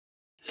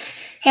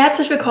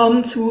Herzlich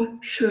willkommen zu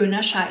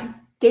Schöner Schein,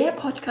 der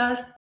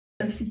Podcast,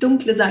 der uns die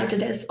dunkle Seite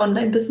des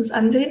Online-Business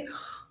ansehen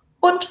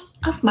und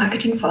auf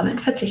Marketingformeln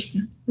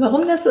verzichten.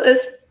 Warum das so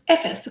ist,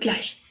 erfährst du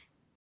gleich.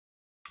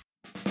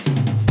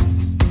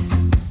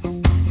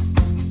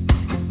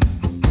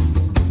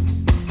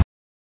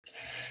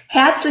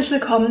 Herzlich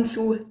willkommen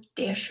zu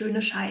Der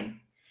schöne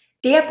Schein,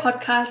 der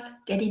Podcast,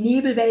 der die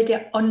Nebelwelt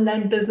der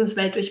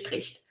Online-Business-Welt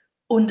durchbricht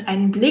und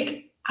einen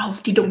Blick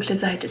auf die dunkle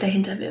Seite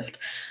dahinter wirft.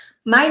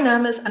 Mein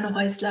Name ist Anne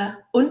Häusler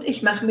und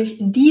ich mache mich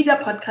in dieser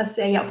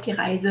Podcast-Serie auf die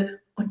Reise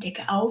und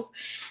decke auf,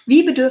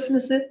 wie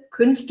Bedürfnisse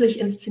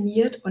künstlich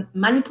inszeniert und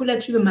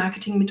manipulative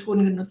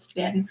Marketingmethoden genutzt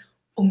werden,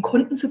 um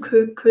Kunden zu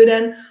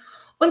ködern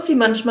und sie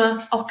manchmal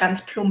auch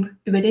ganz plump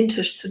über den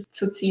Tisch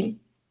zu ziehen.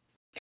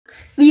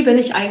 Wie bin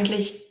ich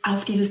eigentlich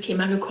auf dieses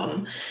Thema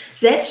gekommen?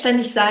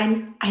 Selbstständig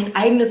sein, ein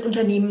eigenes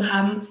Unternehmen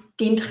haben,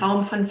 den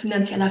Traum von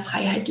finanzieller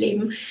Freiheit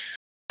leben.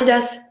 All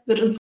das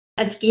wird uns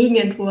als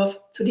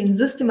Gegenentwurf zu den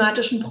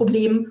systematischen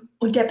Problemen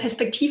und der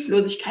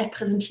Perspektivlosigkeit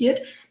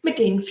präsentiert, mit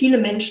denen viele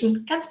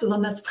Menschen, ganz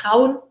besonders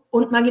Frauen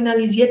und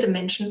marginalisierte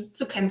Menschen,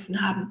 zu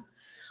kämpfen haben.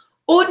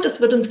 Und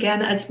es wird uns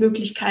gerne als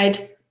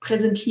Möglichkeit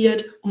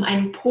präsentiert, um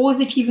einen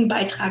positiven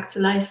Beitrag zu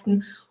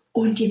leisten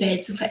und die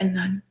Welt zu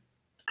verändern.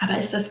 Aber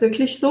ist das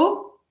wirklich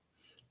so?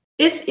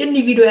 Ist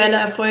individueller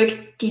Erfolg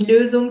die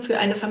Lösung für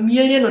eine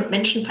familien- und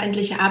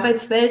menschenfeindliche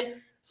Arbeitswelt,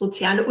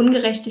 soziale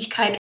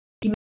Ungerechtigkeit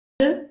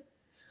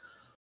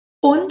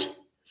und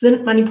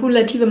sind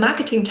manipulative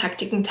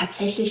Marketingtaktiken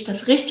tatsächlich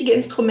das richtige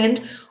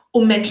Instrument,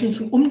 um Menschen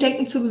zum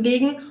Umdenken zu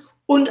bewegen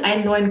und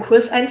einen neuen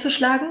Kurs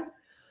einzuschlagen?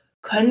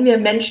 Können wir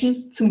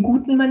Menschen zum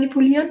Guten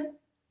manipulieren?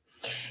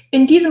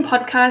 In diesem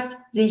Podcast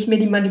sehe ich mir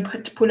die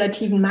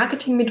manipulativen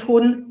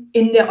Marketingmethoden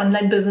in der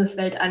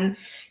Online-Business-Welt an,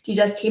 die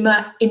das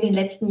Thema in den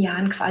letzten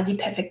Jahren quasi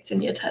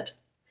perfektioniert hat.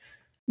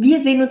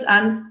 Wir sehen uns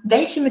an,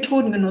 welche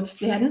Methoden genutzt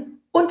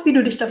werden und wie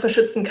du dich davor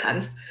schützen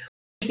kannst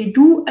und wie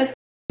du als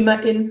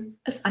Unternehmerin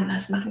es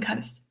anders machen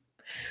kannst.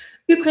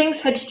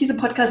 Übrigens hätte ich diese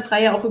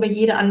Podcast-Reihe auch über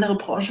jede andere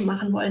Branche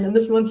machen wollen. Da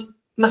müssen wir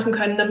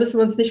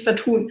uns nicht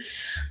vertun.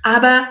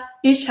 Aber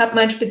ich habe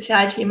mein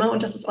Spezialthema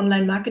und das ist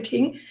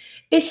Online-Marketing.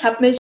 Ich habe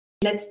mich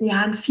in den letzten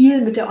Jahren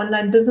viel mit der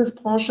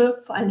Online-Business-Branche,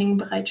 vor allen Dingen im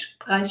Bereich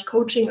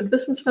Coaching und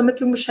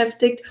Wissensvermittlung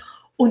beschäftigt.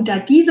 Und da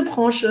diese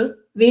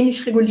Branche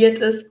wenig reguliert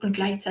ist und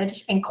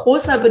gleichzeitig ein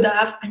großer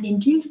Bedarf an den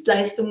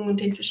Dienstleistungen und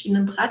den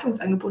verschiedenen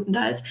Beratungsangeboten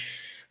da ist,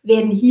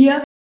 werden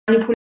hier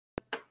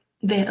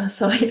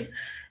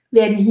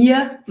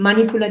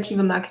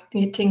manipulative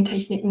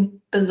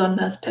Marketingtechniken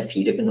besonders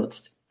perfide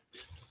genutzt.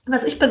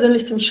 Was ich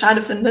persönlich ziemlich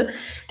schade finde,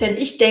 denn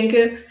ich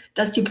denke,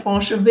 dass die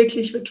Branche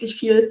wirklich, wirklich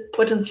viel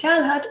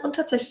Potenzial hat und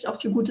tatsächlich auch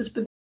viel Gutes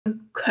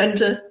bewirken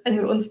könnte, wenn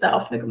wir uns da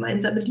auf eine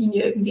gemeinsame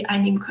Linie irgendwie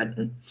einigen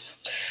könnten.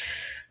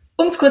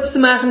 Um es kurz zu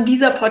machen,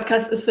 dieser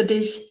Podcast ist für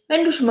dich,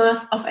 wenn du schon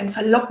mal auf ein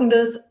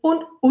verlockendes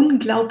und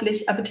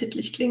unglaublich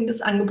appetitlich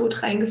klingendes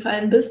Angebot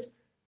reingefallen bist,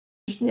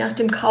 dich nach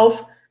dem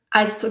Kauf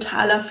als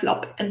totaler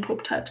Flop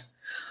entpuppt hat.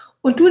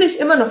 Und du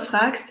dich immer noch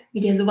fragst, wie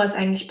dir sowas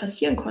eigentlich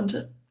passieren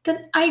konnte. Denn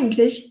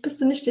eigentlich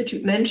bist du nicht der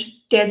Typ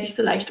Mensch, der sich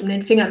so leicht um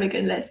den Finger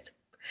wickeln lässt.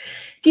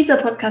 Dieser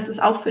Podcast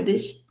ist auch für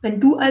dich, wenn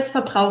du als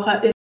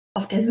Verbraucherin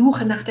auf der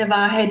Suche nach der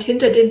Wahrheit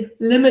hinter den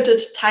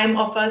Limited Time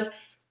Offers,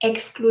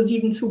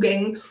 exklusiven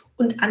Zugängen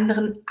und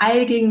anderen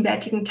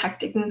allgegenwärtigen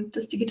Taktiken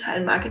des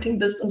digitalen Marketing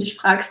bist und dich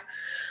fragst,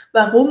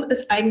 warum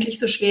es eigentlich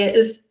so schwer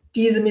ist,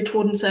 diese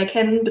Methoden zu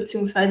erkennen,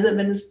 beziehungsweise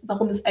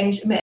warum es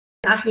eigentlich immer im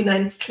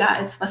Nachhinein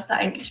klar ist, was da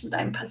eigentlich mit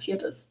einem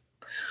passiert ist.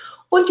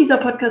 Und dieser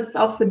Podcast ist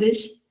auch für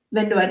dich,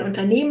 wenn du ein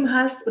Unternehmen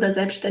hast oder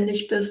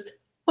selbstständig bist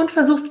und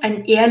versuchst,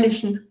 einen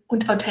ehrlichen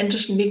und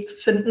authentischen Weg zu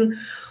finden,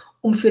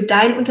 um für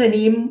dein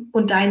Unternehmen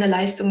und deine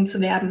Leistungen zu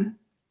werben.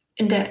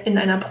 In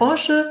einer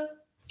Branche,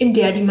 in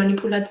der die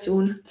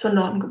Manipulation zur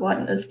Norm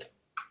geworden ist.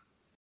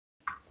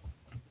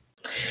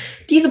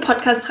 Diese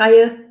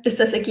Podcast-Reihe ist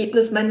das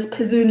Ergebnis meines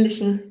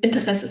persönlichen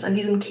Interesses an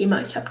diesem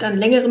Thema. Ich habe da einen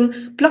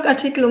längeren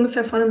Blogartikel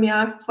ungefähr vor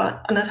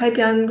 1,5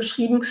 Jahren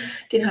geschrieben.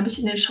 Den habe ich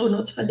in den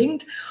Shownotes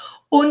verlinkt.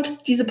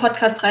 Und diese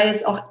Podcast-Reihe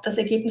ist auch das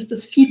Ergebnis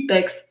des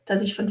Feedbacks,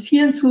 das ich von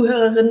vielen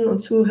Zuhörerinnen und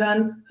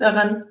Zuhörern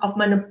auf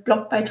meine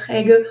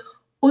Blogbeiträge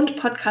und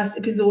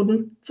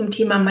Podcast-Episoden zum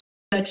Thema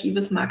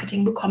manipulatives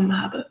Marketing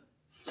bekommen habe.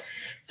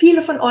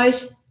 Viele von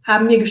euch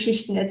haben mir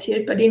Geschichten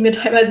erzählt, bei denen mir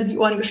teilweise die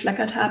Ohren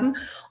geschlackert haben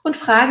und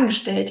Fragen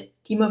gestellt,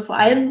 die mir vor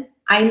allem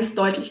eins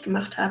deutlich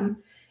gemacht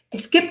haben.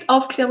 Es gibt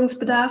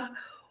Aufklärungsbedarf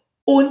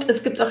und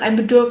es gibt auch ein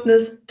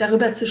Bedürfnis,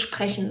 darüber zu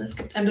sprechen. Es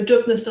gibt ein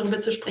Bedürfnis, darüber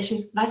zu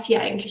sprechen, was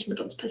hier eigentlich mit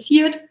uns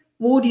passiert,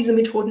 wo diese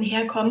Methoden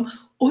herkommen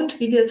und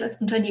wie wir es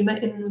als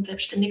UnternehmerInnen und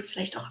Selbstständige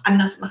vielleicht auch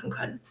anders machen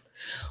können.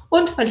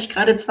 Und weil ich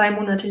gerade 2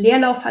 Monate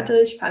Leerlauf hatte,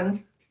 ich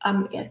fange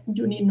am 1.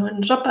 Juni einen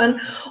neuen Job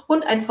an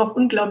und einfach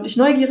unglaublich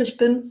neugierig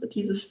bin, so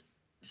dieses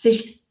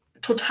sich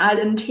total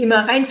in ein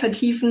Thema rein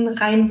vertiefen,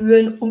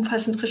 reinwühlen,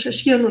 umfassend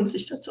recherchieren und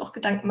sich dazu auch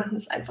Gedanken machen,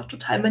 ist einfach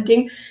total mein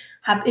Ding,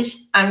 habe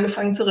ich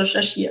angefangen zu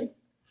recherchieren.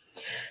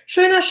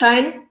 Schöner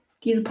Schein,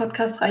 diese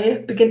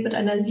Podcast-Reihe, beginnt mit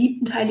einer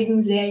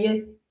 7-teiligen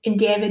Serie, in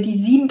der wir die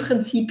 7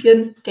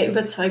 Prinzipien der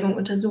Überzeugung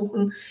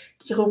untersuchen,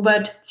 die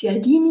Robert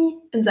Cialdini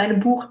in seinem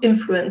Buch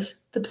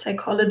Influence, The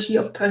Psychology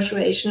of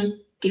Persuasion,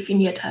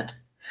 definiert hat.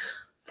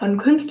 Von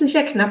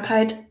künstlicher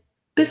Knappheit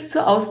bis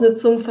zur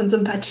Ausnutzung von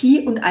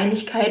Sympathie und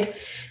Einigkeit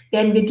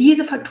werden wir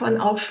diese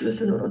Faktoren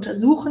aufschlüsseln und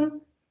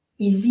untersuchen,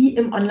 wie sie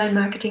im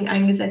Online-Marketing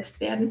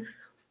eingesetzt werden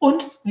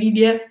und wie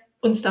wir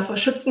uns davor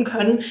schützen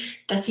können,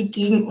 dass sie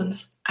gegen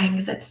uns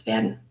eingesetzt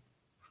werden.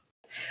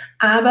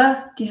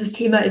 Aber dieses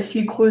Thema ist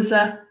viel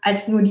größer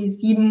als nur die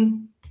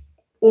 7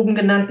 oben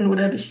genannten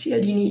oder durch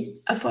Cialdini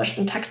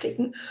erforschten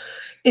Taktiken.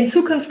 In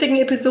zukünftigen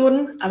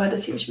Episoden, aber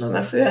das hebe ich mir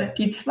mal für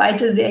die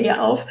zweite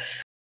Serie auf, werden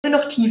wir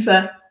noch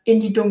tiefer in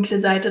die dunkle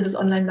Seite des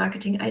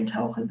Online-Marketing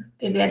eintauchen.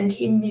 Wir werden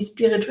Themen wie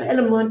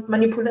spirituelle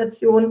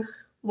Manipulation,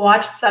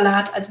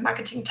 Wortsalat als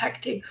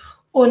Marketingtaktik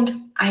und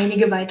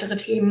einige weitere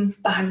Themen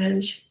behandeln.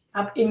 Ich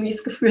habe irgendwie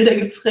das Gefühl, da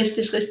gibt es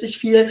richtig, richtig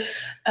viel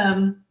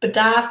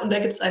Bedarf und da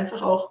gibt es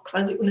einfach auch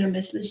quasi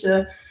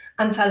unermessliche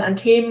Anzahl an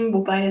Themen,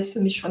 wobei es für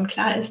mich schon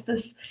klar ist,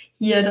 dass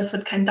das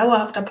wird kein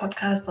dauerhafter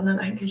Podcast, sondern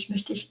eigentlich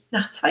möchte ich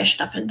nach 2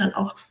 Staffeln dann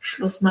auch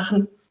Schluss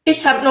machen.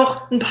 Ich habe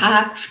noch ein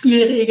paar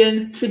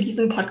Spielregeln für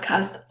diesen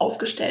Podcast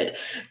aufgestellt.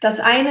 Das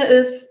eine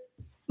ist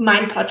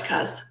mein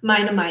Podcast,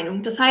 meine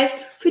Meinung. Das heißt,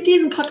 für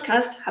diesen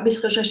Podcast habe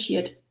ich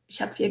recherchiert.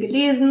 Ich habe viel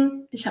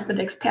gelesen, ich habe mit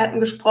Experten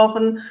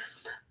gesprochen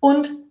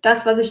und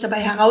das, was ich dabei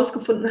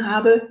herausgefunden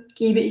habe,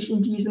 gebe ich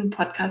in diesem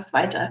Podcast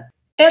weiter.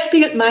 Er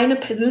spiegelt meine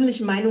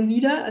persönliche Meinung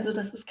wider, also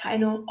das ist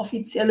keine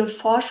offizielle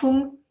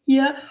Forschung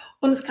hier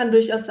und es kann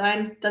durchaus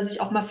sein, dass ich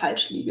auch mal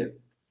falsch liege.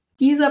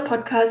 Dieser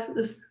Podcast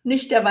ist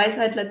nicht der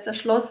Weisheit letzter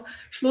Schluss,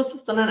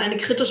 sondern eine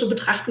kritische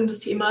Betrachtung des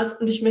Themas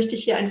und ich möchte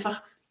dich hier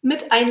einfach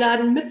mit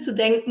einladen,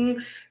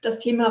 mitzudenken, das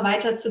Thema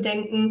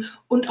weiterzudenken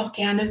und auch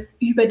gerne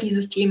über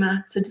dieses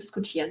Thema zu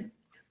diskutieren.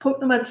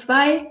 Punkt Nummer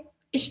 2,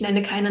 ich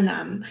nenne keine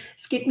Namen.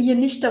 Es geht mir hier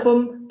nicht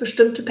darum,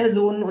 bestimmte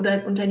Personen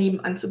oder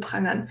Unternehmen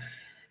anzuprangern.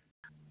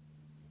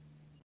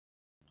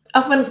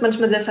 Auch wenn es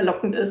manchmal sehr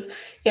verlockend ist,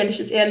 ehrlich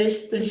ist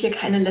ehrlich, will ich hier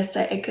keine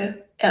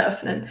Lästerecke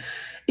eröffnen.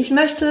 Ich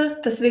möchte,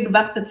 dass wir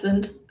gewappnet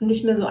sind und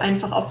nicht mehr so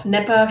einfach auf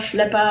Nepper,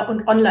 Schlepper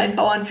und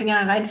Online-Bauernfänger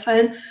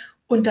hereinfallen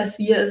und dass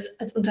wir es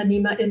als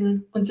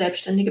UnternehmerInnen und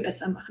Selbstständige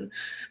besser machen.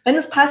 Wenn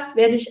es passt,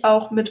 werde ich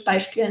auch mit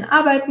Beispielen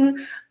arbeiten,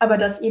 aber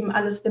das eben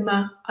alles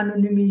immer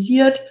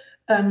anonymisiert.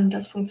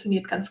 Das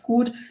funktioniert ganz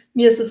gut.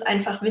 Mir ist es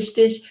einfach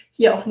wichtig,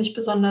 hier auch nicht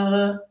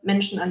besondere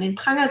Menschen an den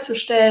Pranger zu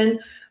stellen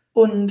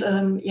und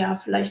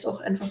vielleicht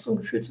auch einfach so ein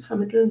Gefühl zu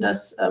vermitteln,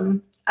 dass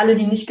alle,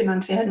 die nicht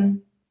genannt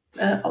werden,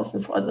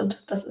 außen vor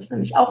sind. Das ist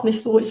nämlich auch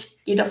nicht so. Ich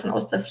gehe davon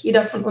aus, dass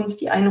jeder von uns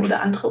die eine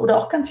oder andere oder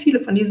auch ganz viele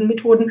von diesen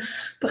Methoden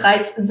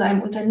bereits in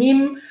seinem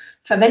Unternehmen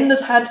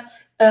verwendet hat,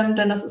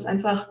 denn das ist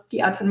einfach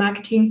die Art von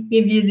Marketing,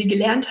 wie wir sie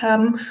gelernt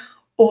haben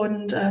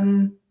und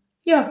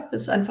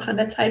es ist einfach an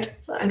der Zeit,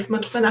 so einfach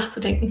mal drüber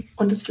nachzudenken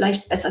und es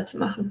vielleicht besser zu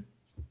machen.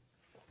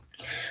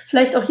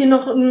 Vielleicht auch hier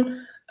noch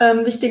ein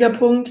wichtiger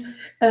Punkt.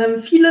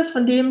 Vieles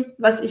von dem,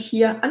 was ich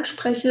hier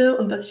anspreche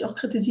und was ich auch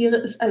kritisiere,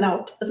 ist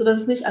erlaubt. Also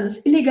das ist nicht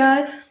alles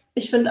illegal.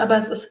 Ich finde aber,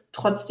 es ist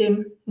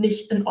trotzdem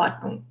nicht in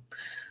Ordnung.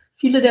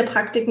 Viele der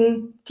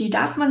Praktiken, die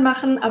darf man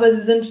machen, aber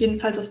sie sind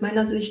jedenfalls aus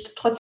meiner Sicht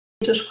trotzdem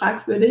ethisch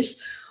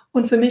fragwürdig.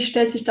 Und für mich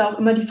stellt sich da auch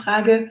immer die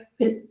Frage,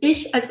 will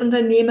ich als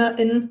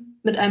Unternehmerin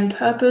mit einem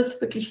Purpose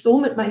wirklich so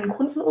mit meinen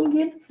Kunden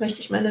umgehen?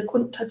 Möchte ich meine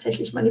Kunden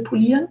tatsächlich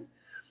manipulieren?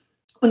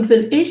 Und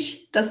will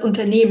ich das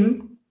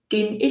Unternehmen,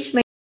 denen ich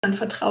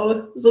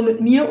vertraue, so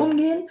mit mir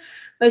umgehen?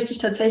 Möchte ich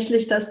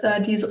tatsächlich, dass da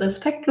diese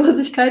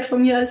Respektlosigkeit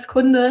von mir als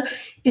Kunde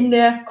in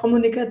der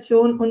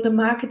Kommunikation und im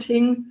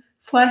Marketing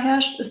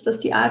vorherrscht? Ist das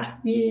die Art,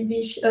 wie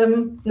ich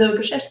eine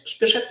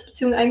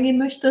Geschäftsbeziehung eingehen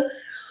möchte?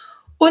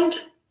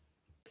 Und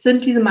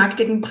sind diese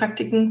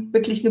Marketingpraktiken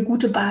wirklich eine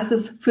gute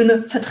Basis für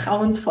eine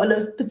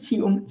vertrauensvolle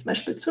Beziehung? Zum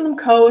Beispiel zu einem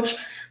Coach,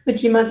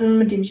 mit jemandem,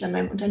 mit dem ich an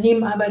meinem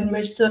Unternehmen arbeiten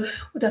möchte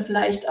oder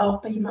vielleicht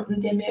auch bei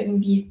jemandem, der mir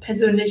irgendwie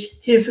persönlich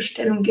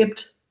Hilfestellung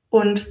gibt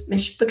und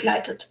mich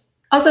begleitet.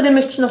 Außerdem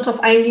möchte ich noch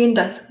darauf eingehen,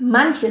 dass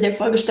manche der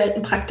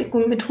vorgestellten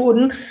Praktiken und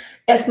Methoden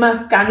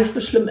erstmal gar nicht so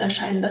schlimm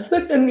erscheinen. Das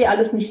wirkt irgendwie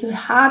alles nicht so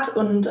hart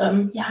und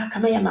kann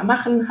man ja mal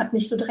machen, hat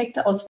nicht so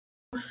direkte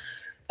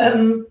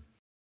Auswirkungen.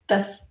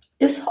 Das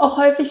ist auch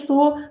häufig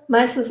so.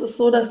 Meistens ist es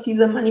so, dass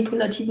diese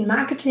manipulativen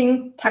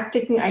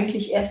Marketing-Taktiken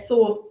eigentlich erst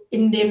so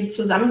in dem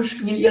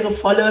Zusammenspiel ihre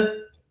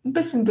volle, ein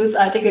bisschen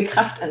bösartige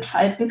Kraft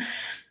entfalten.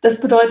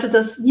 Das bedeutet,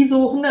 dass wie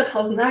so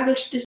 100.000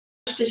 Nagelstiche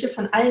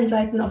von allen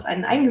Seiten auf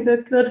einen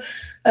eingewirkt wird.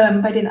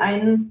 Bei den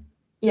einen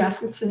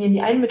funktionieren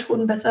die einen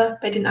Methoden besser,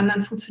 bei den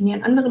anderen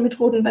funktionieren andere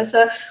Methoden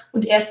besser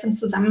und erst im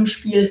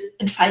Zusammenspiel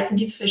entfalten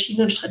diese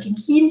verschiedenen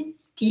Strategien,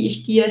 die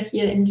ich dir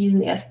hier in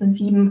diesen ersten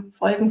 7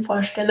 Folgen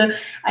vorstelle,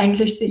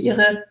 eigentlich so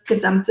ihre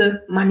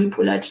gesamte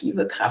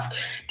manipulative Kraft.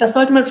 Das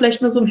sollte man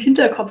vielleicht mal so im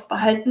Hinterkopf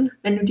behalten,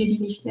 wenn du dir die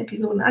nächsten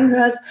Episoden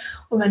anhörst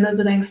und wenn du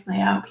so denkst,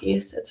 okay,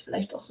 ist jetzt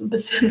vielleicht auch so ein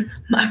bisschen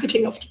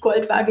Marketing auf die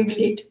Goldwaage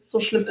gelegt.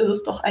 So schlimm ist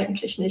es doch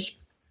eigentlich nicht.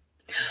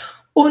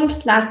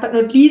 Und last but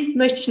not least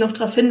möchte ich noch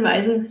darauf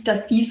hinweisen,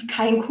 dass dies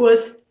kein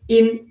Kurs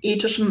in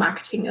ethischem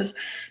Marketing ist.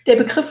 Der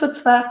Begriff wird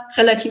zwar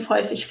relativ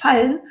häufig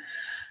fallen,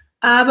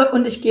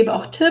 und ich gebe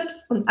auch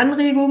Tipps und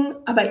Anregungen,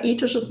 aber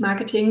ethisches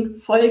Marketing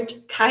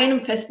folgt keinem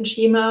festen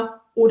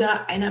Schema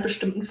oder einer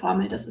bestimmten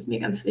Formel. Das ist mir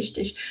ganz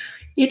wichtig.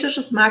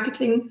 Ethisches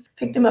Marketing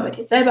fängt immer bei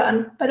dir selber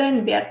an, bei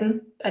deinen Werten,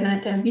 bei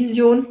deiner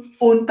Vision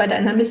und bei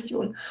deiner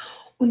Mission.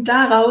 Und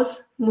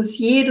daraus muss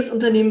jedes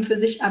Unternehmen für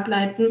sich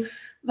ableiten,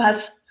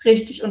 was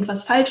richtig und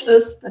was falsch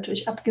ist,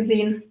 natürlich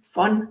abgesehen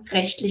von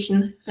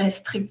rechtlichen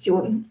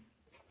Restriktionen.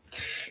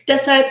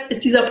 Deshalb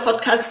ist dieser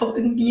Podcast auch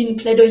irgendwie ein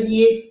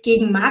Plädoyer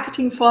gegen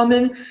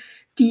Marketingformeln,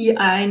 die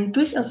ein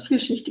durchaus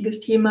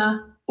vielschichtiges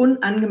Thema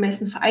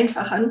unangemessen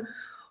vereinfachen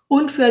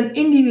und für ein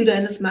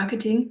individuelles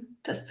Marketing,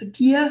 das zu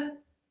dir,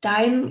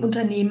 deinem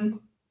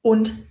Unternehmen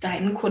und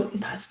deinen Kunden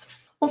passt.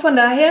 Und von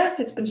daher,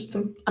 jetzt bin ich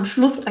am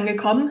Schluss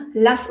angekommen,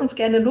 lass uns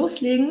gerne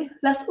loslegen,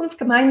 lass uns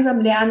gemeinsam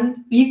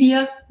lernen, wie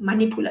wir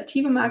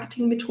manipulative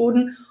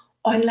Marketingmethoden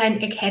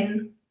online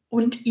erkennen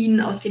und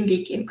ihnen aus dem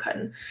Weg gehen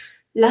können.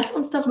 Lass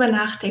uns darüber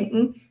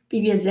nachdenken,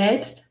 wie wir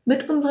selbst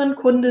mit unseren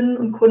Kundinnen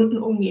und Kunden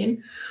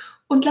umgehen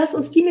und lass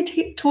uns die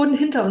Methoden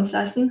hinter uns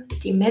lassen,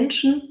 die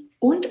Menschen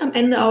und am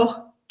Ende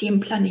auch dem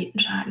Planeten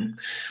schaden.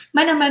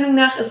 Meiner Meinung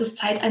nach ist es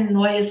Zeit, ein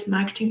neues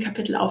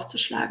Marketingkapitel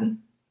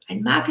aufzuschlagen.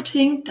 Ein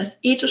Marketing, das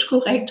ethisch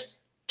korrekt,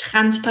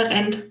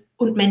 transparent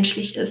und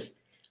menschlich ist.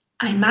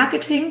 Ein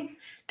Marketing,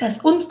 das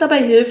uns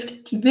dabei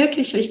hilft, die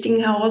wirklich wichtigen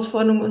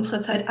Herausforderungen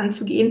unserer Zeit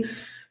anzugehen,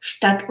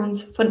 statt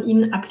uns von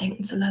ihnen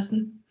ablenken zu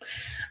lassen.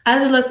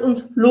 Also lasst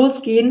uns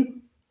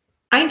losgehen,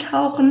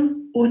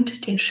 eintauchen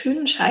und den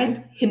schönen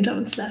Schein hinter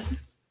uns lassen.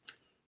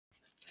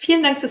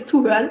 Vielen Dank fürs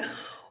Zuhören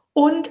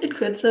und in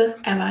Kürze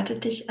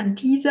erwartet dich an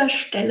dieser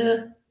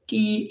Stelle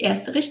die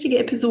erste richtige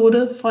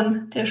Episode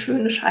von Der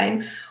Schöne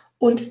Schein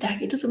und da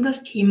geht es um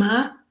das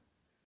Thema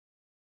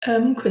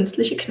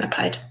künstliche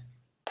Knappheit.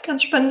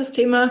 Ganz spannendes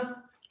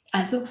Thema,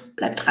 also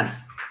bleibt dran.